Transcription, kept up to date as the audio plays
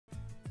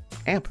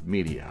AMP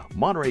Media,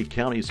 Monterey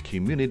County's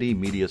Community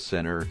Media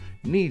Center,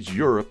 needs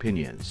your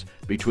opinions.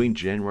 Between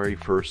January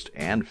 1st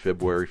and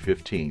February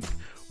 15th,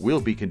 we'll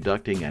be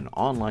conducting an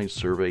online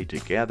survey to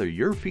gather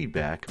your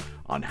feedback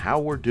on how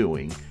we're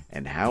doing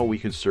and how we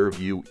can serve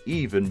you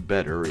even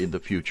better in the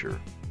future.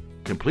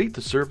 Complete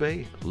the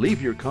survey,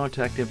 leave your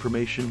contact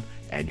information,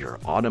 and you're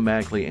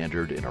automatically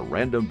entered in a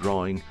random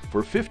drawing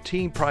for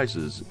 15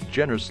 prizes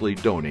generously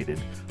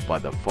donated by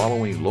the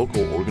following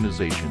local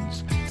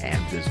organizations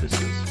and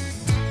businesses.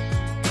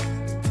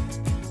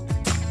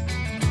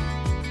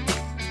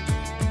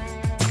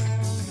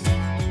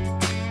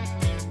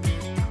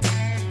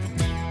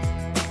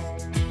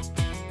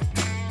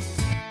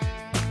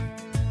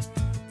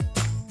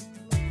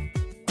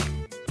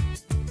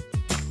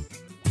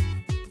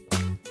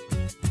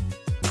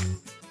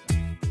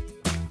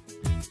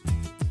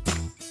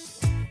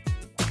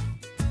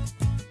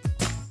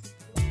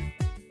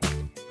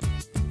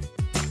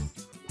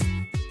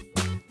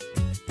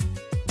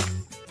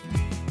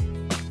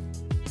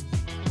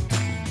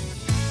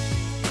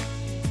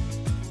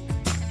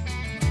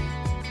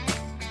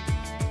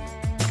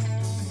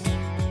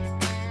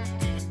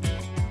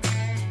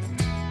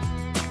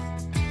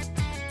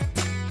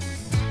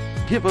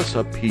 Give us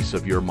a piece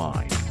of your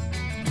mind.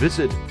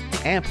 Visit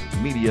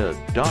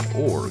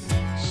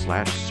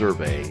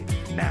ampmedia.org/survey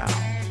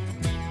now.